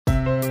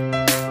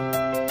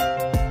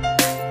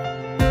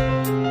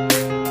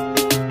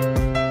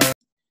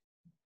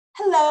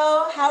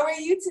How are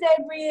you today,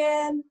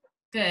 Brienne?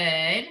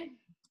 Good.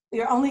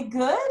 You're only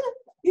good?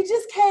 You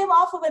just came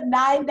off of a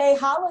 9-day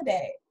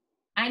holiday.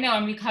 I know,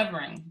 I'm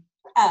recovering.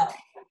 Oh.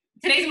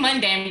 Today's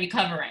Monday, I'm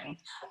recovering.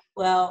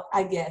 Well,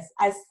 I guess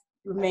I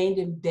remained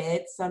in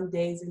bed some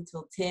days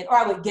until 10, or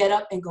I would get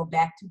up and go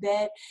back to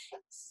bed.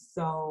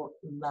 So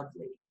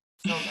lovely.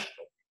 So lovely.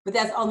 But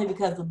that's only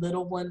because the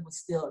little one was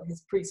still,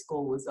 his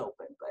preschool was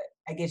open, but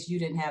I guess you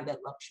didn't have that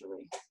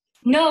luxury.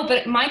 No,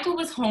 but Michael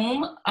was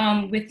home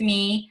with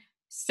me,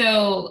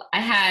 so I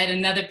had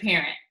another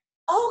parent.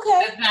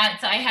 Okay.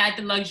 So I had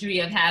the luxury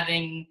of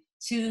having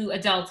 2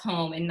 adults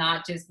home and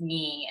not just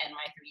me and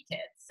my 3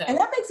 kids. So, and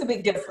that makes a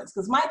big difference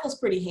because Michael's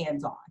pretty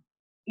hands-on.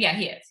 Yeah,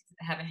 he is.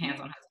 I have a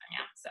hands-on husband,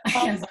 yeah. So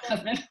hands-on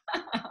husband.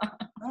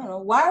 I don't know.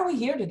 Why are we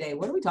here today?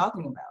 What are we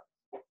talking about?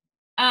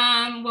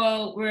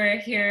 Well, we're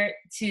here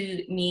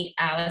to meet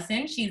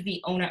Allison. She's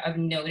the owner of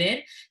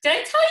Noted. Did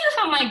I tell you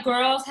how my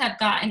girls have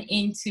gotten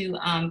into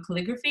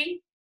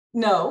calligraphy?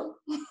 No.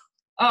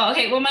 Oh,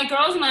 okay. Well, my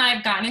girls and I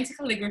have gotten into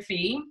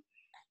calligraphy,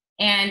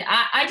 and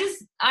I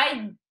just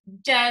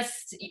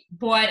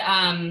bought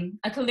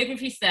a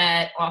calligraphy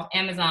set off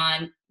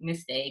Amazon.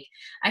 Mistake.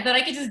 I thought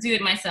I could just do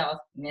it myself.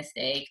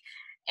 Mistake.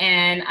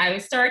 And I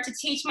would start to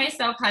teach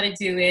myself how to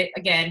do it.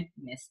 Again,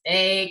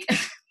 mistake.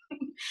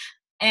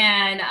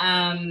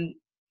 And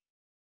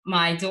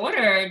my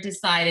daughter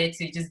decided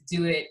to just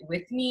do it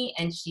with me,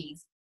 and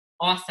she's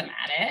awesome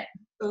at it.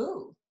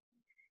 Ooh.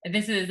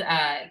 This is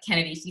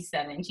Kennedy. She's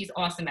 7. She's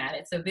awesome at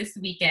it. So this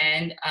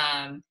weekend,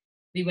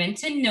 we went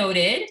to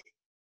Noted,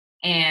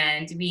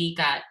 and we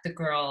got the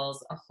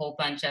girls a whole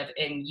bunch of,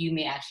 and you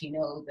may actually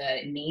know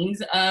the names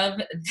of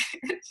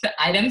the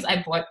items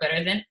I bought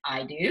better than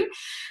I do.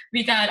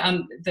 We got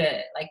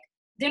they're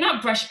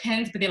not brush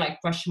pens, but they're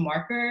like brush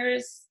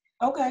markers.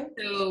 Okay.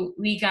 So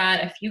we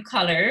got a few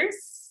colors,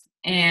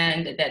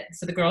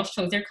 so the girls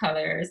chose their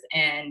colors,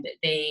 and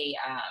they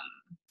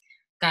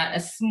got a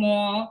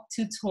small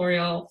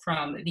tutorial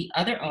from the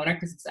other owner,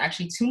 because it's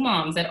actually 2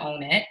 moms that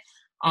own it,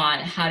 on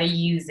how to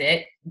use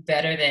it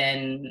better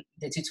than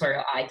the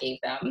tutorial I gave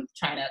them,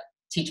 trying to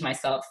teach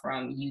myself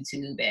from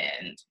YouTube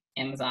and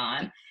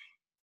Amazon.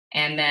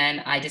 And then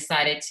I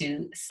decided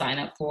to sign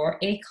up for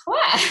a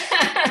class.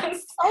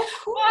 Oh,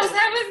 cool. Well,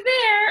 I was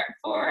there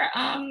for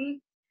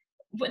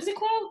what is it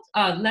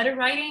called? Letter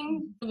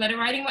writing.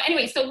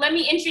 Anyway, so let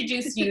me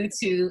introduce you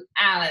to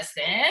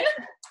Allison.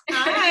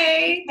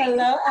 Hi.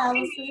 Hello,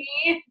 Allison.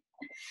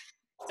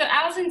 So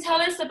Allison's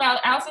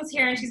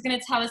here, and she's going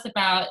to tell us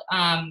about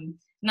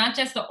not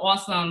just the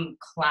awesome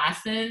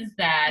classes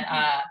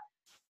that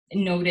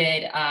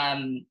Noted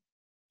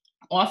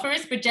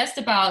offers, but just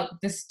about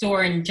the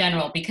store in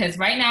general, because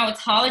right now it's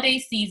holiday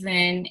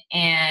season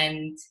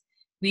and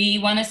we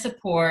want to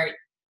support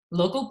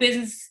local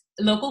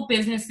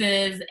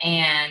businesses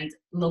and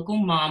local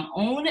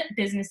mom-owned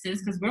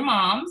businesses, because we're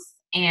moms.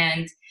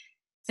 And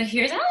so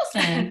here's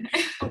Allison.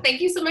 Well, thank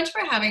you so much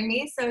for having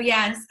me. So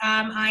yes,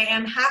 I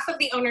am half of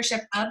the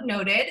ownership of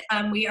Noted.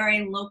 We are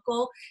a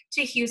local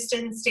to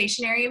Houston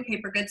stationery and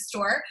paper goods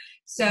store.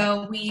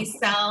 So we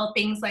sell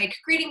things like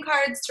greeting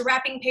cards to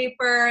wrapping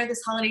paper.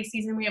 This holiday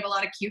season, we have a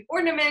lot of cute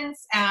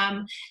ornaments.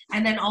 And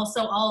then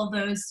also all of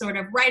those sort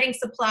of writing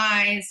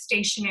supplies,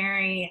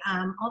 stationery,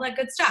 all that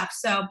good stuff.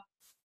 So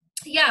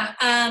yeah,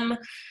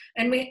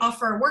 and we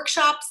offer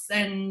workshops,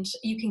 and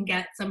you can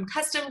get some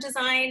custom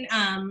design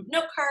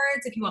note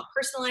cards if you want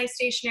personalized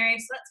stationery.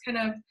 So that's kind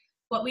of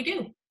what we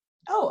do.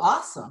 Oh,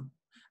 awesome.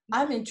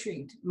 I'm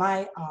intrigued.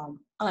 My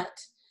aunt,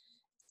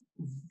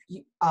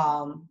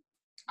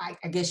 I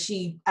guess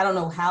I don't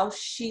know how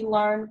she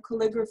learned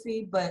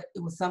calligraphy, but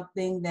it was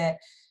something that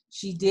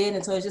she did.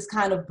 And so it just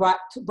kind of brought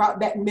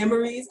back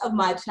memories of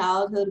my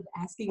childhood of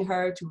asking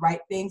her to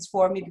write things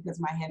for me because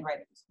my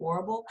handwriting was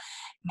horrible.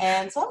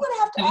 And so I'm going to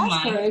have to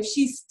ask her if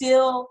she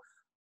still,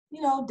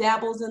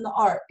 dabbles in the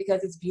art,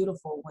 because it's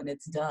beautiful when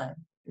it's done.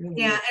 Really.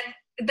 Yeah.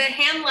 And the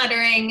hand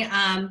lettering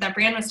that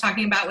Brienne was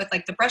talking about with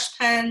like the brush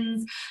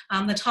pens,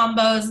 the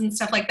Tombos and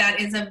stuff like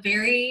that is a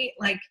very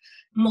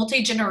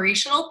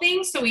multi-generational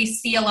thing. So we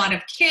see a lot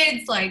of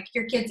kids, like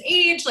your kids'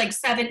 age, like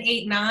 7,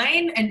 8,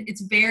 9, and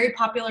it's very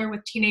popular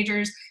with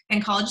teenagers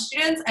and college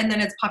students. And then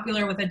it's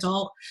popular with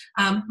adult,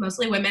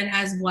 mostly women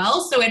as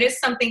well. So it is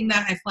something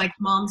that I feel like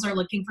moms are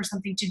looking for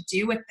something to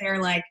do with their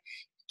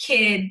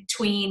kid,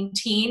 tween,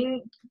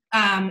 teen.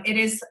 It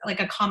is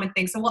a common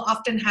thing. So we'll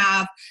often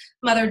have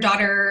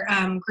mother-daughter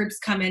groups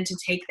come in to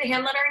take the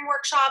hand lettering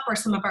workshop or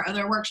some of our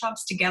other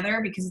workshops together,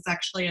 because it's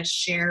actually a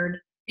shared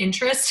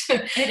interest.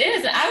 It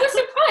is. I was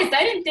surprised.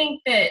 I didn't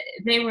think that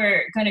they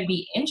were going to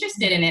be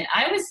interested in it.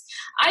 I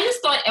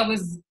just thought I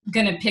was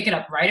going to pick it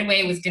up right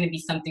away. It was going to be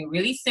something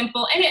really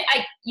simple. And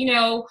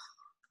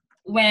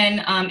when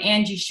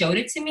Angie showed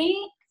it to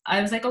me,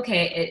 I was like,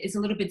 okay, it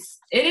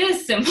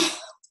is simple.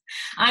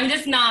 I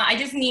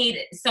just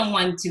need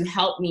someone to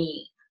help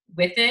me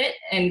with it.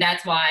 And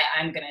that's why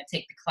I'm going to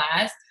take the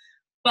class.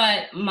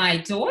 But my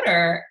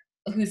daughter,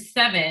 who's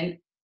 7,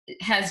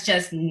 has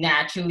just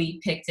naturally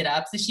picked it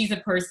up. So she's a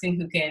person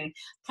who can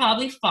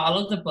probably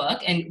follow the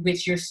book, and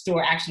which your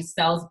store actually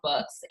sells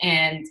books,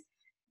 and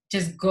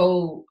just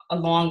go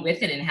along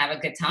with it and have a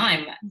good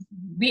time.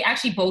 We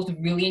actually both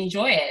really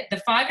enjoy it.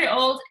 The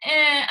 5-year-old,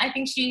 I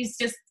think she's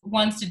just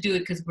wants to do it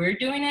because we're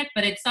doing it,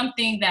 but it's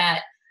something that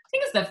I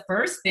think is the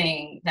first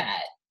thing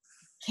that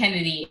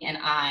Kennedy and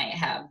I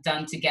have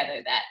done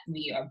together that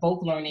we are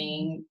both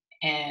learning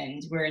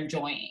and we're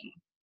enjoying.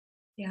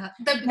 Yeah.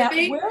 Now,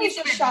 where is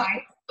your shop?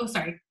 Oh,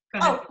 sorry. Go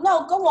ahead. Oh,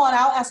 no, go on.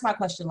 I'll ask my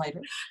question later.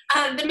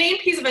 The main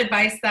piece of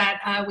advice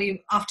that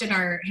we often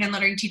our hand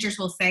lettering teachers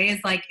will say is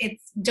like,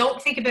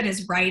 don't think of it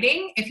as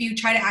writing. If you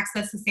try to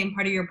access the same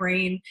part of your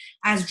brain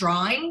as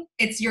drawing,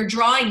 you're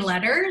drawing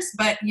letters,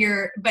 but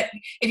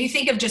if you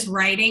think of just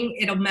writing,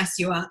 it'll mess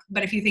you up.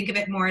 But if you think of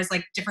it more as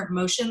like different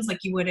motions, like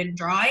you would in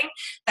drawing,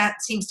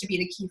 that seems to be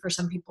the key for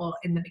some people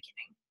in the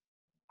beginning.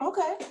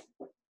 Okay.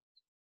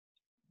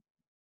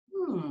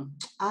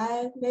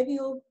 Maybe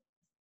you'll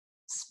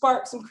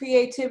spark some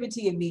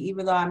creativity in me,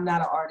 even though I'm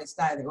not an artist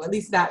either, or at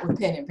least not with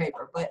pen and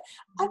paper, but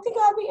I think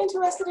I'd be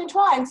interested in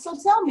trying. So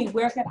tell me,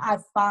 where can I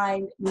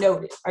find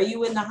Noted? Are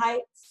you in the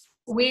Heights?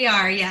 We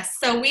are, yes.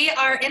 So we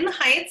are in the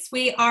Heights.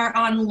 We are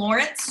on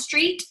Lawrence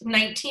Street,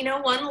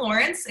 1901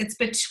 Lawrence. It's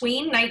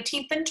between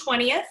 19th and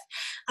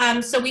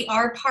 20th. So we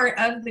are part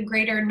of the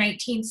greater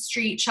 19th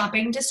Street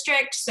shopping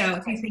district. So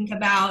if you think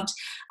about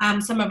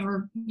some of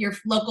your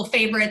local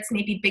favorites,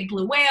 maybe Big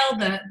Blue Whale,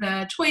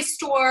 the toy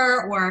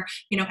store, or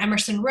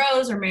Emerson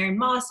Rose or Mary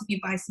Moss, if you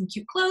buy some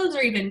cute clothes,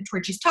 or even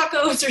Torchy's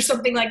Tacos or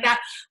something like that,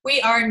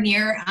 we are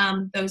near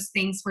those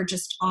things. We're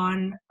just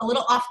on a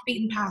little off the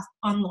beaten path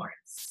on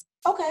Lawrence.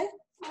 Okay.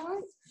 All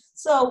right.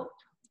 So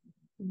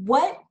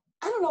what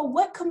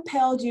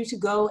compelled you to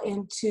go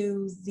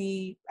into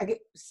the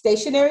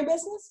stationery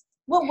business?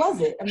 What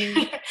was it? I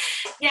mean,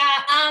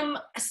 yeah.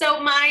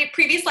 So my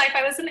previous life,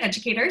 I was an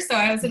educator. So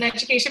I was in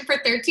education for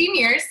 13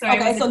 years. So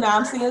so now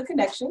I'm seeing a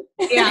connection.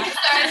 Yeah.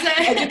 So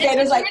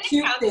educators like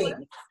cute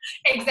things.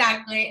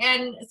 Exactly.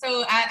 And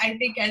so I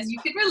think, as you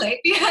can relate,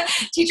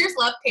 teachers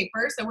love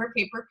paper. So we're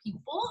paper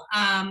people.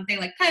 They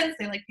like pens,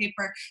 they like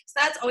paper. So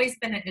that's always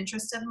been an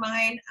interest of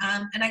mine.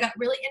 And I got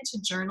really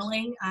into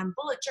journaling,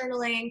 bullet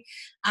journaling,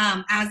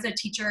 as a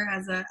teacher,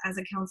 as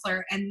a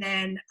counselor. And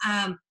then,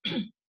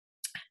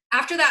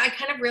 after that, I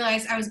kind of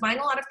realized I was buying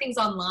a lot of things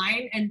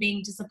online and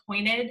being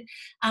disappointed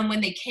when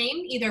they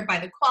came, either by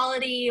the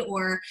quality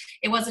or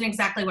it wasn't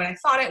exactly what I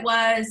thought it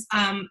was,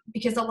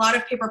 because a lot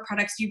of paper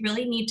products you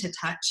really need to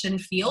touch and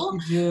feel.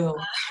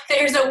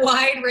 There's a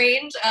wide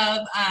range of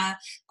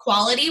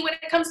quality when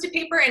it comes to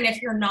paper, and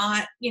if you're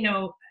not,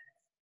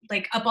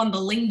 like up on the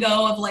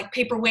lingo of like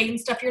paperweight and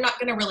stuff, you're not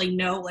going to really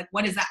know like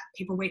what does that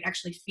paperweight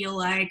actually feel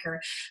like, or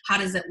how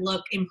does it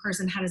look in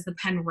person, how does the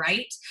pen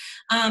write.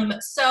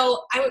 So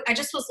I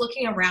just was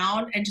looking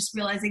around and just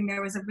realizing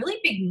there was a really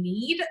big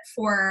need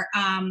for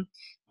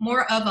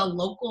more of a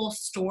local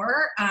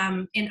store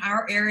in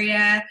our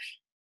area.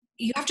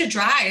 You have to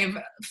drive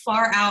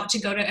far out to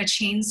go to a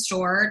chain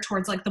store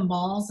towards like the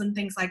malls and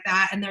things like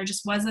that. And there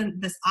just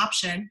wasn't this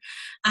option.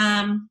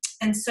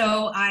 And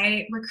so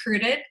I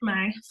recruited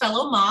my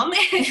fellow mom,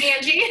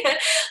 Angie.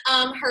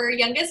 Her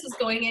youngest was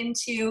going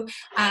into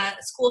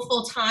school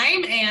full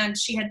time, and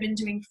she had been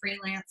doing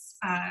freelance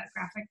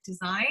graphic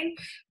design.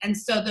 And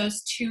so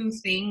those two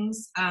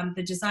things,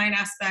 the design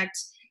aspect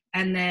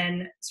and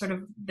then sort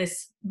of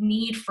this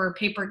need for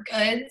paper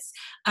goods,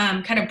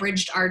 kind of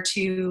bridged our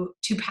two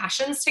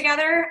passions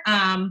together.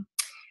 And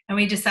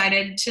we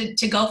decided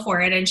to go for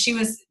it. And she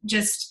was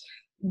just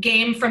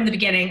game from the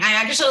beginning. I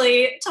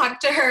actually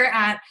talked to her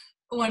at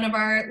one of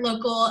our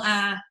local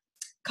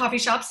coffee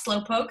shops,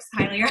 Slowpokes,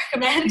 highly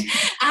recommend.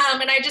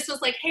 And I just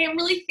was like, hey, I'm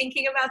really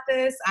thinking about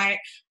this. I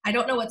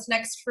don't know what's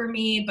next for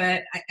me,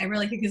 but I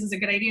really think this is a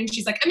good idea. And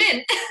she's like, I'm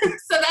in.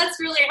 So that's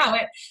really how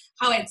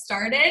it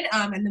started.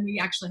 And then we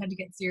actually had to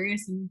get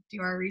serious and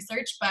do our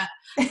research, but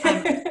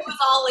it was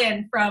all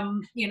in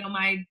from,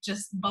 my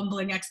just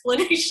bumbling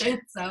explanation.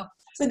 So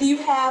do you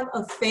have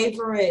a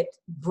favorite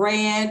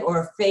brand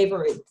or a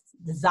favorite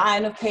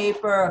design of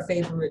paper, a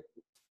favorite,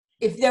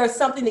 if there's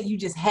something that you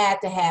just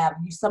had to have,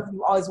 something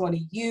you always want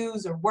to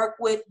use or work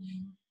with,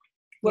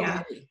 what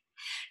would it be?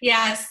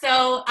 Yeah,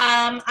 so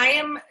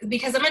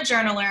because I'm a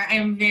journaler, I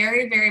am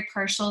very, very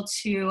partial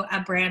to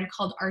a brand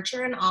called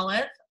Archer and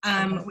Olive.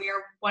 We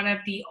are one of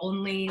the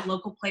only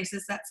local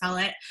places that sell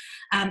it.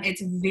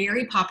 It's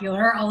very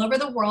popular all over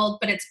the world,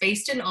 but it's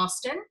based in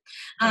Austin.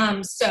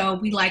 So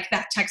we like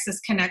that Texas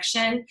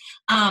connection.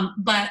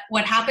 But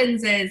what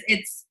happens is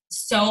it's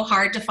so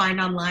hard to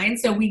find online.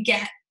 So we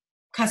get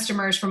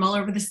customers from all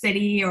over the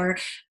city or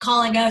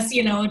calling us, do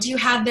you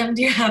have them?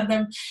 Do you have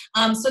them?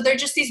 So they're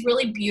just these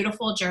really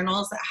beautiful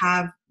journals that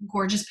have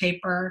gorgeous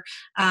paper.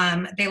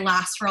 They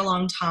last for a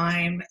long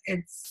time.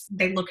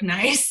 They look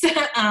nice. So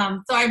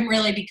I've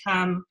really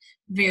become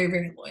very,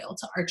 very loyal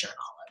to Archer and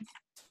Olive.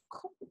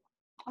 Cool.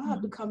 I'll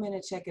have to come in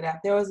and check it out.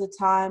 There was a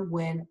time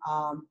when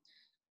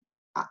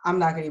I'm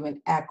not going to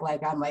even act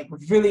like I'm like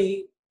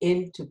really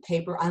into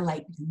paper. I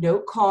like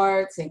note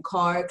cards and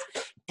cards.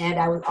 And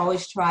I would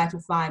always try to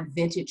find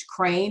vintage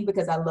Crane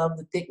because I love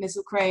the thickness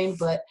of Crane,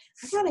 but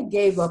I kind of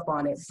gave up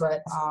on it.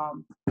 But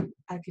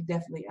I could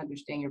definitely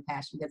understand your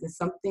passion because there's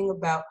something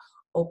about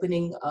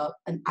opening up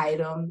an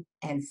item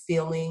and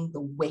feeling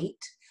the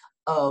weight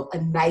of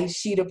a nice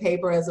sheet of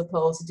paper as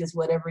opposed to just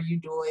whatever you're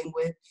doing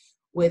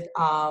with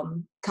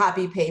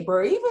copy paper,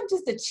 or even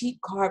just a cheap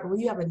card where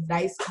you have a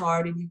nice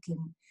card and you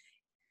can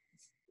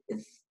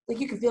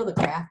feel the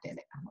craft in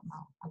it. I don't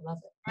know. I love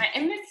it. Right.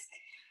 And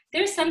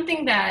there's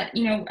something that,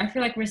 you know, I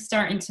feel like we're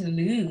starting to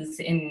lose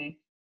in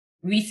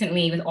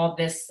recently with all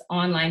this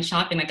online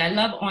shopping. Like I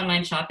love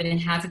online shopping and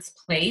it has its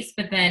place,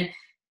 but then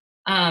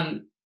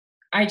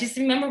I just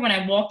remember when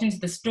I walked into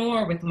the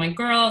store with my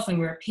girls and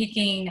we were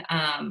picking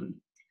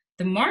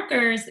the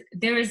markers,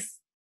 there was,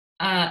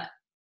 I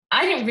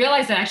didn't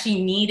realize that I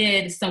actually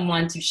needed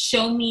someone to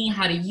show me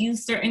how to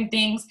use certain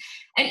things.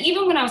 And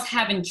even when I was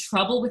having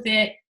trouble with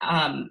it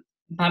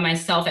by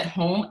myself at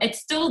home, it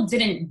still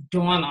didn't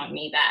dawn on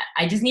me that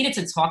I just needed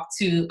to talk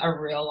to a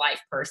real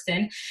life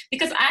person,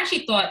 because I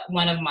actually thought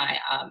one of my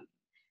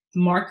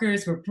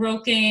markers were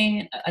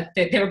broken.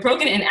 They were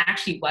broken and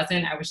actually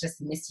wasn't. I was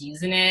just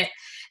misusing it.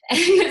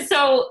 And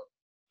so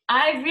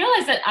I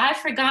realized that I've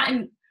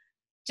forgotten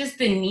just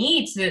the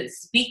need to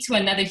speak to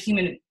another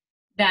human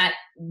that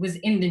was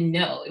in the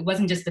know. It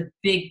wasn't just a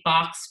big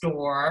box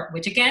store,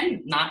 which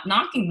again, not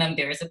knocking them,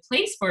 there is a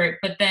place for it,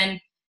 but then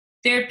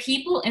there are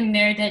people in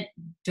there that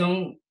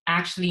don't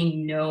actually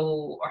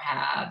know or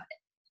have,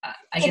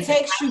 I guess,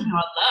 a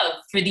love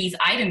for these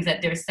items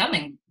that they're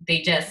selling.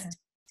 They're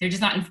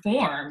just not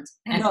informed.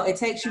 No, it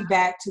takes you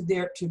back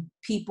to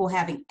people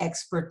having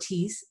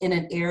expertise in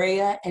an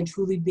area and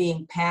truly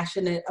being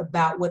passionate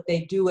about what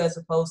they do, as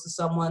opposed to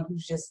someone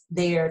who's just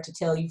there to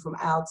tell you from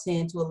aisle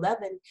 10 to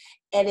 11.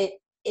 And it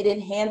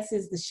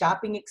enhances the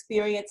shopping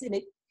experience, and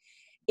it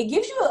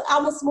gives you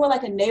almost more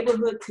like a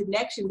neighborhood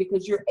connection,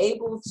 because you're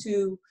able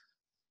to,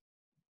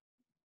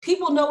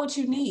 people know what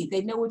you need.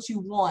 They know what you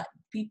want.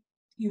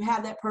 You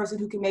have that person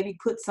who can maybe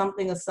put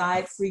something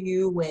aside for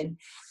you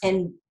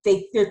and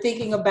they're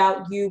thinking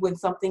about you when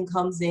something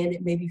comes in,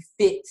 it maybe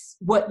fits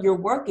what you're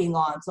working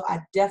on. So I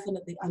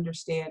definitely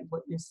understand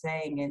what you're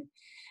saying. And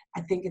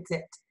I think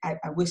I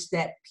wish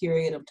that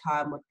period of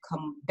time would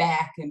come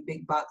back and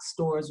big box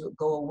stores would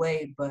go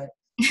away, but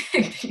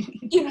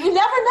you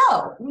never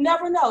know. You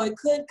never know. It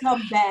could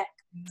come back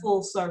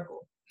full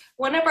circle.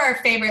 One of our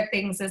favorite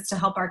things is to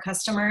help our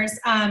customers.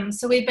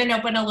 So we've been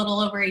open a little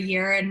over a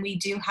year, and we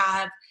do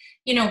have,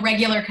 you know,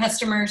 regular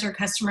customers or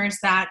customers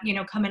that, you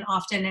know, come in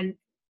often. And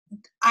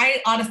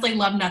I honestly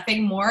love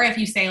nothing more if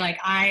you say, like,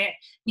 I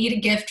need a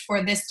gift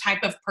for this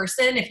type of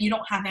person. If you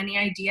don't have any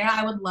idea,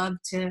 I would love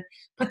to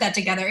put that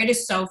together. It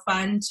is so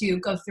fun to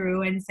go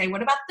through and say,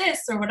 what about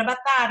this? Or what about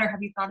that? Or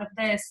have you thought of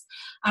this?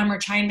 We're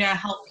trying to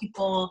help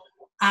people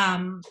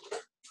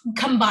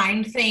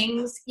combine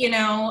things, you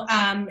know,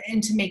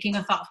 into making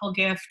a thoughtful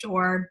gift,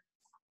 or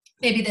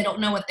maybe they don't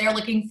know what they're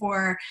looking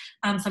for.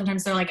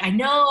 Sometimes they're like, I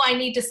know I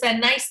need to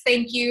send nice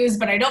thank yous,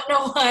 but I don't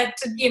know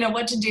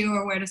what to do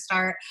or where to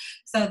start.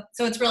 So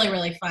it's really,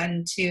 really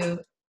fun to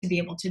be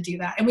able to do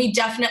that. And we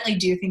definitely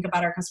do think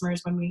about our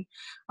customers when we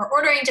are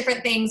ordering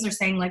different things, or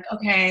saying like,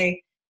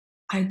 okay,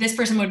 this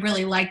person would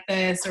really like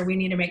this, or we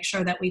need to make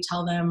sure that we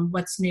tell them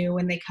what's new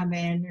when they come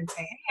in and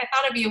say, hey, I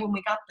thought of you when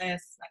we got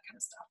this, that kind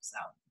of stuff. So.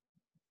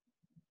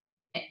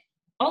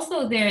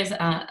 Also, there's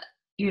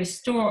your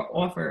store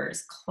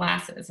offers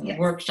classes and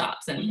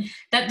workshops, and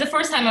that the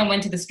first time I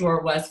went to the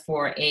store was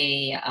for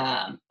a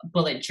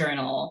bullet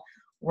journal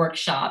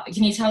workshop.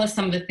 Can you tell us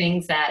some of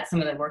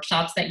the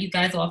workshops that you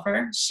guys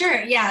offer?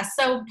 Sure. Yeah.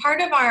 So part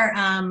of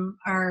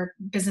our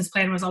business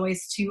plan was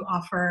always to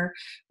offer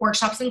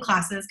workshops and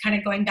classes. Kind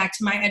of going back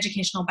to my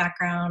educational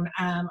background,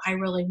 I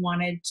really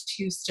wanted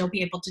to still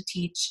be able to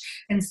teach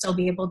and still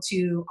be able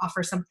to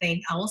offer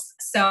something else.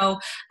 So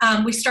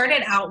we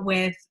started out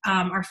with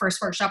our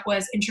first workshop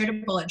was Intro to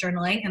Bullet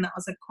Journaling, and that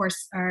was a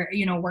course or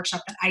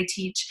workshop that I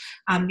teach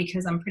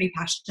because I'm pretty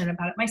passionate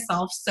about it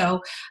myself.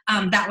 So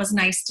that was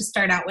nice to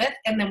start out with.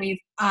 And then we've,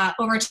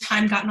 over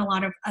time, gotten a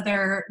lot of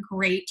other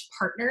great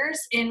partners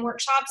in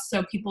workshops.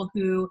 So people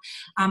who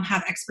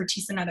have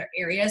expertise in other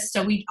areas.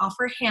 So we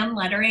offer hand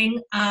lettering,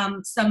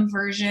 some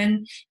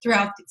version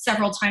throughout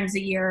several times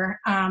a year.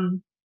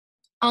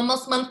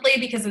 Almost monthly,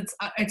 because it's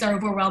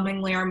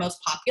overwhelmingly our most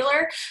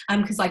popular,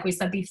 because like we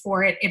said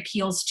before, it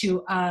appeals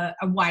to a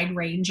wide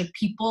range of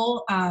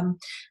people.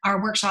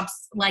 Our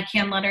workshops, like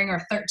hand lettering,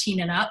 are 13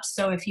 and up.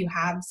 So if you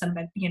have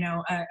somebody,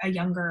 a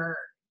younger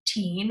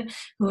teen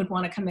who would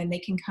want to come in, they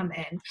can come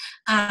in.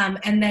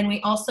 And then we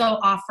also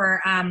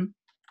offer,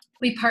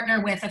 we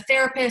partner with a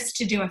therapist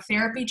to do a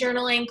therapy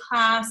journaling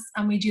class.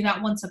 We do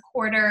that once a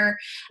quarter.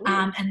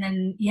 And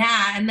then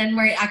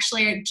we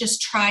actually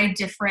just try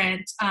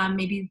different,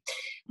 maybe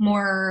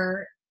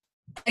more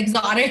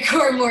exotic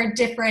or more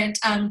different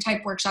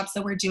type workshops.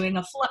 So we're doing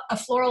a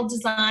floral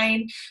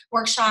design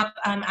workshop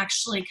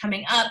actually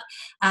coming up.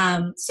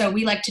 So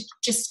we like to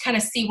just kind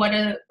of see what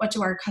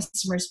do our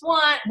customers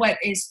want, what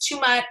is too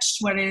much,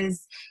 what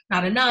is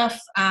not enough.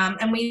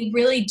 And we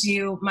really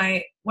do,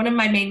 one of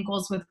my main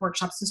goals with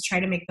workshops is try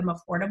to make them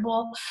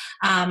affordable.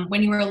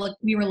 When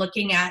we were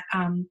looking at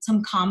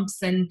some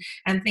comps and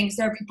things,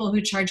 there are people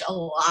who charge a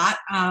lot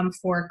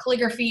for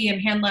calligraphy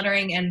and hand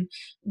lettering, and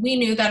we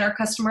knew that our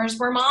customers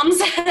were moms.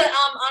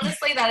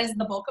 Honestly, that is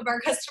the bulk of our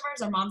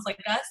customers are moms like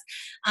us,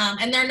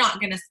 and they're not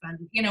going to spend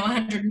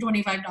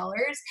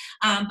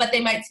 $125, but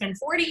they might spend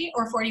 $40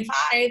 or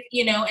 $45,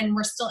 and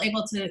we're still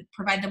able to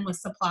provide them with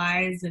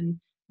supplies and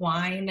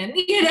wine and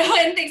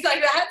and things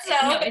like that.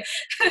 So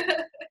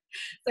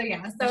so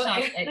yeah, so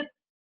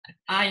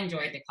I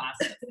enjoyed the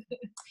classes.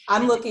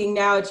 I'm looking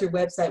now at your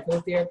website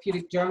for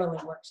therapeutic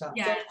journaling workshop.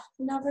 Yeah. So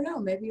you never know,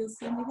 maybe you'll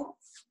send me this.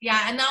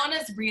 Yeah, and that one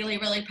is really,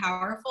 really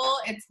powerful.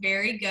 It's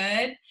very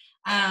good.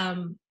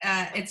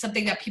 It's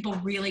something that people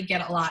really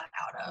get a lot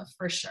out of,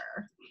 for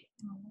sure.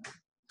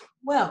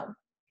 Well,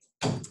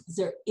 is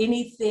there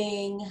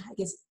anything, I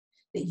guess,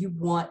 that you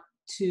want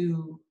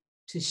to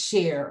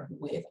share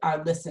with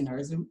our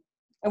listeners and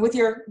with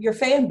your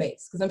fan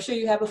base? Because I'm sure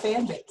you have a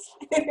fan base.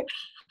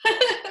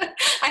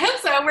 I hope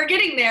so. We're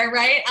getting there,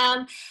 right?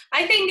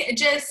 I think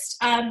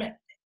just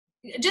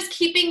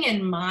keeping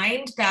in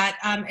mind that,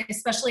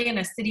 especially in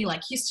a city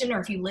like Houston, or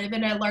if you live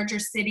in a larger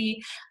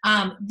city,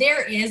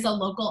 there is a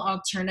local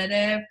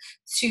alternative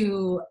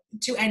to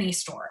any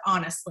store,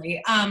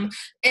 honestly. And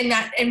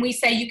we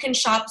say you can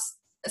shop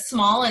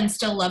small and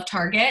still love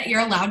Target.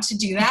 You're allowed to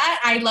do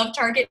that. I love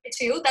Target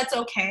too. That's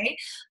okay.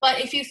 But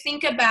if you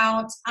think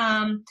about,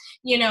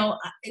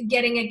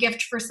 getting a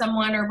gift for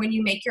someone, or when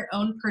you make your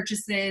own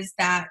purchases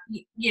that,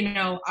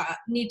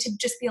 need to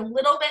just be a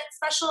little bit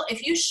special,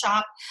 if you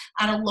shop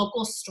at a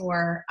local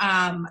store,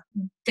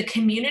 the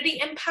community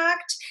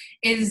impact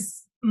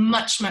is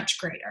much, much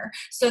greater.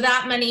 So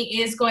that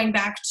money is going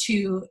back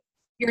to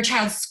your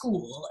child's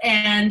school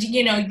and,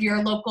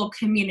 your local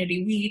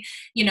community. We,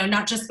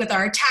 not just with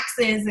our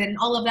taxes and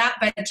all of that,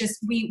 but just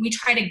we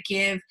try to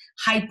give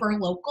hyper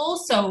local.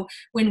 So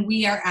when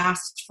we are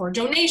asked for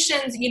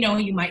donations,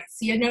 you might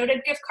see a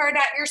noted gift card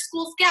at your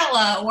school's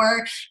gala,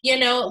 or,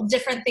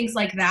 different things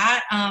like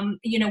that.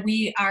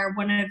 We are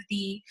one of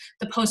the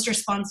poster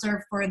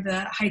sponsor for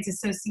the Heights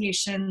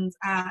Association's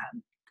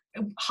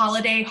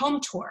holiday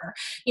home tour.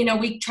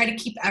 We try to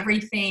keep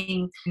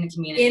everything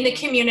in the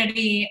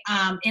community,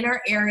 in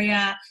our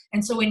area.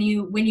 And so when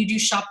you do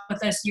shop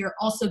with us, you're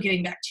also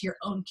giving back to your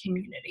own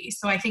community.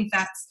 So I think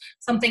that's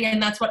something, and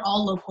that's what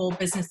all local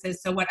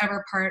businesses, so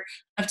whatever part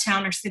of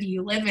town or city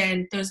you live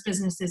in, those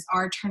businesses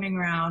are turning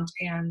around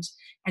and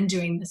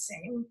doing the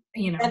same,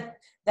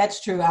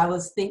 That's true. I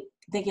was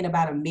thinking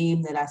about a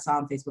meme that I saw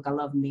on Facebook. I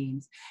love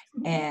memes.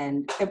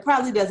 And it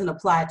probably doesn't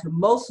apply to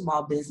most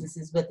small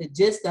businesses, but the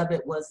gist of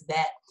it was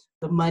that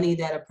the money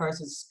that a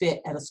person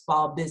spent at a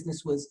small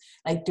business was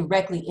like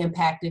directly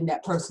impacting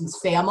that person's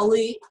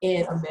family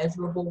in a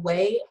measurable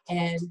way.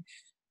 And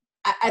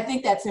I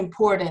think that's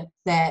important,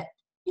 that,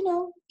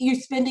 you're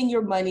spending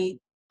your money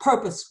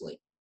purposefully.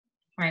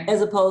 Right.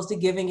 As opposed to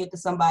giving it to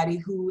somebody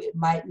who it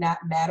might not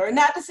matter. And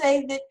not to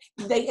say that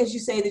as you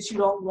say, that you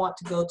don't want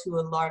to go to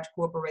a large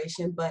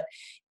corporation, but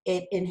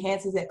it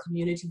enhances that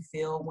community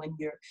feel when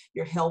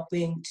you're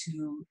helping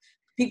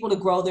people to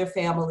grow their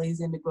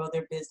families and to grow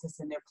their business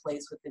and their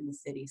place within the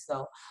city.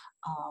 So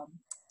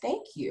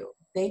thank you.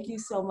 Thank you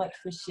so much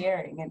for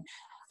sharing. And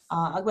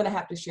I'm going to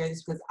have to share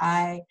this because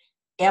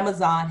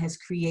Amazon has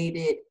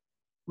created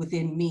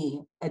within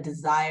me a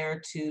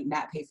desire to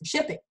not pay for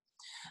shipping.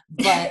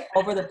 But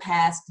over the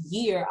past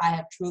year, I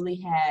have truly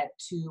had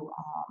to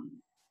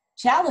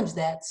challenge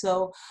that.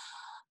 So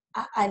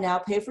I now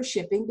pay for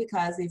shipping,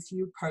 because if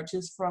you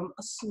purchase from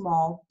a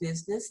small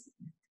business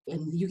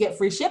and you get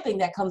free shipping,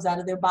 that comes out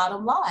of their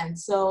bottom line.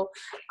 So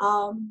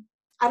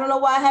I don't know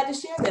why I had to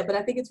share that, but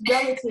I think it's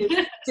relative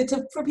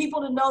for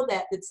people to know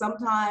that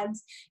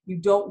sometimes you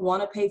don't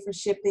want to pay for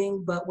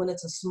shipping, but when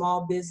it's a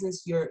small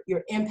business, you're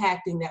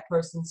impacting that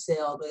person's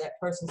sale or that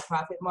person's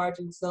profit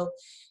margin. So,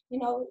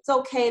 it's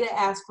okay to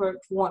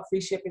want free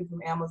shipping from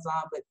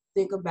Amazon, but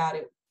think about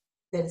it,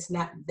 that it's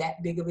not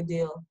that big of a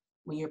deal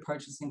when you're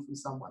purchasing from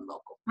someone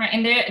local. Right,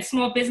 and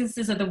small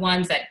businesses are the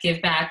ones that give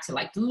back to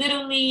like the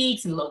little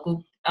leagues and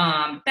local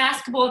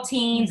basketball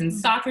teams and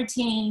soccer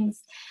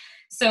teams.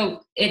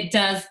 So it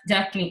does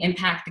definitely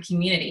impact the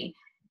community.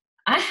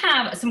 I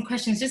have some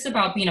questions just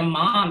about being a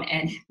mom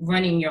and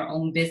running your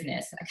own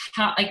business.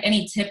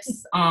 Any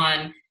tips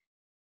on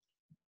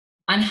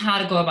how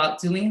to go about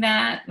doing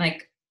that?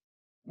 Like,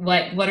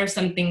 what are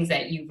some things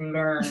that you've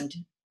learned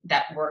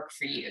that work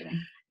for you?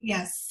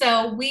 Yes.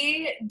 So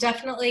we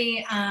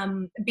definitely,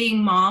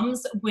 being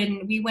moms,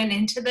 when we went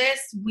into this,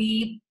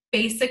 we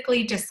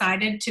basically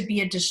decided to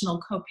be additional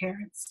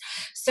co-parents.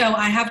 So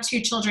I have 2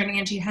 children.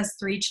 Angie has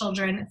 3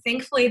 children.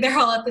 Thankfully, they're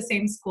all at the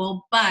same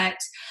school, but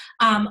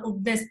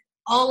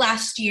all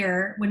last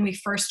year when we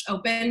first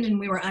opened and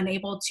we were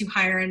unable to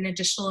hire an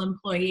additional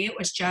employee, it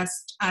was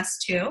just us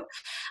two.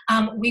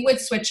 We would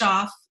switch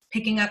off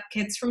picking up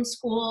kids from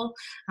school.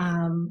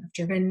 I've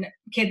driven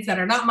kids that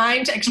are not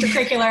mine to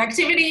extracurricular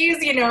activities.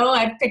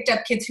 I've picked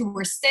up kids who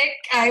were sick.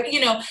 I've,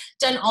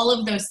 done all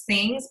of those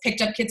things,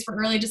 picked up kids for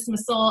early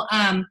dismissal.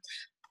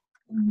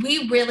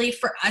 We really,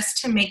 for us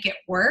to make it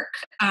work,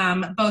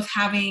 both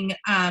having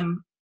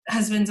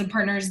husbands and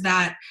partners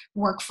that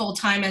work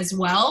full-time as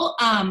well,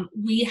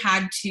 we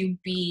had to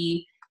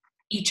be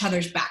each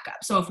other's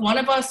backup. So if one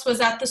of us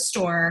was at the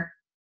store,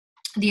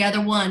 the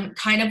other one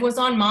kind of was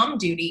on mom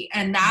duty,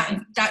 and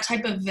that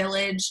type of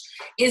village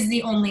is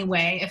the only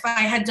way. If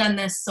I had done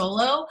this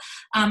solo,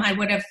 I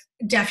would have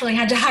definitely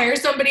had to hire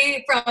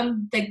somebody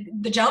from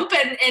the jump,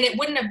 and we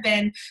wouldn't have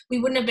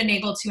been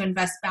able to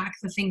invest back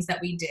the things that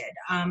we did.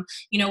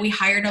 We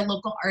hired a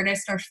local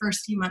artist our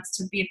first few months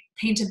to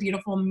paint a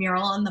beautiful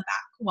mural on the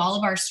back wall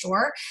of our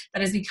store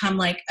that has become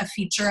like a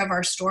feature of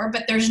our store,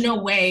 but there's no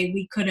way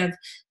we could have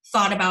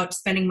thought about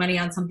spending money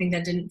on something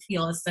that didn't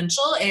feel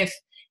essential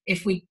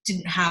if we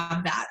didn't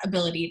have that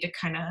ability to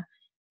kind of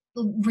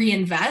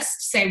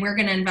reinvest, say we're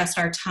going to invest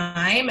our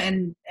time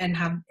and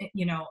have,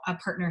 a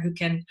partner who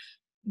can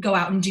go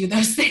out and do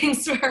those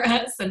things for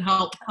us and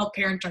help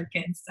parent our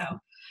kids. So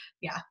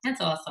yeah.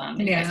 That's awesome.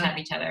 You guys have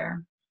each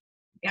other.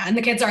 Yeah. And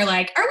the kids are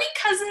like, are we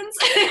cousins?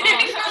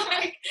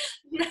 Like,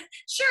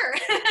 sure.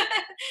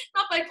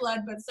 Not by blood,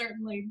 but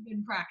certainly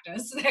in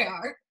practice they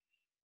are.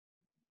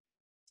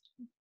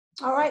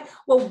 All right.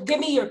 Well, give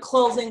me your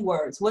closing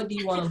words. What do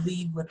you want to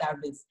leave with our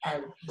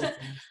listeners?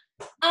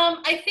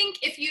 I think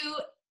if you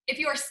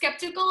are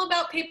skeptical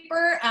about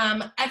paper,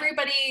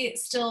 everybody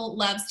still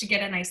loves to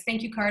get a nice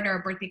thank you card or a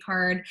birthday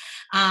card.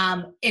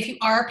 If you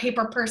are a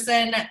paper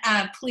person,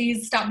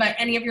 please stop by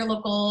any of your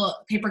local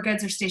paper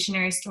goods or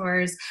stationery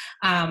stores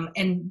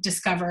and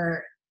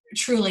discover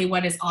truly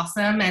what is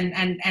awesome.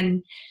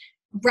 And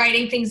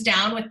writing things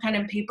down with pen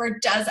and paper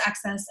does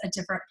access a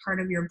different part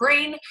of your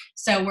brain.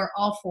 So we're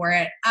all for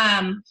it.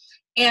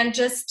 And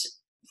just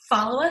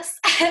follow us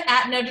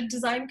at Noted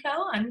Design Co.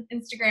 on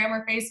Instagram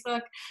or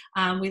Facebook.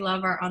 We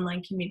love our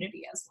online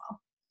community as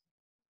well.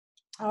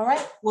 All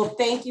right. Well,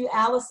 thank you,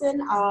 Allison.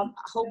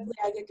 Hopefully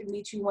I get to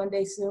meet you one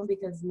day soon,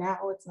 because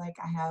now it's like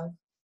I have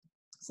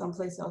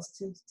someplace else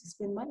to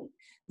spend money.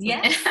 So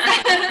yes.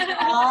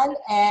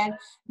 And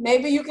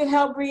maybe you can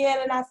help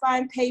Brianne and I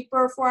find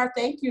paper for our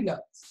thank you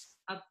notes.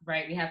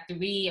 Right.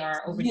 We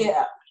are over.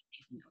 Yeah.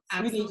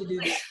 Absolutely.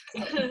 We need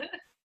to do that.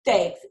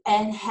 Thanks.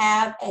 And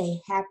have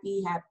a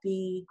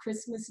happy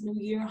Christmas, New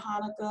Year,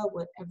 Hanukkah,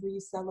 whatever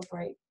you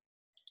celebrate.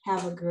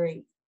 Have a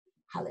great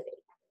holiday.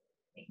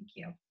 Thank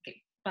you.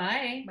 Okay.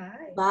 Bye.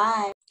 Bye.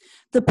 Bye.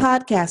 The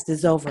podcast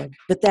is over,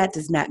 but that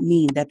does not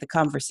mean that the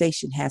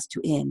conversation has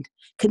to end.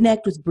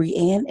 Connect with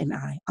Brianne and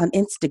I on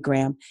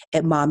Instagram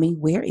at Mommy,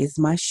 Where Is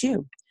My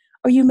Shoe?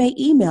 Or you may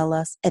email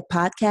us at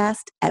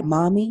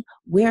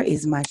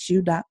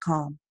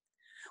podcast@mommywhereismyshoe.com.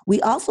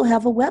 We also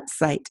have a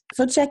website,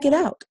 so check it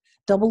out,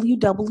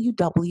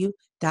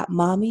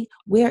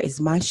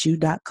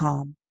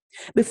 www.mommywhereismyshoe.com.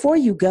 Before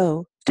you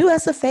go, do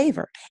us a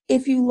favor.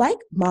 If you like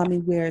Mommy,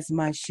 Where Is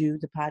My Shoe,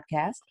 the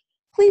podcast,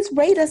 please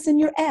rate us in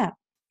your app.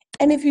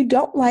 And if you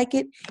don't like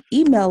it,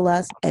 email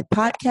us at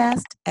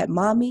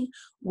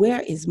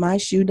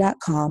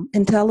podcast@mommywhereismyshoe.com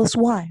and tell us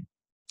why.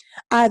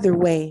 Either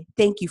way,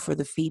 thank you for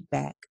the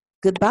feedback.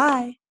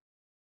 Goodbye.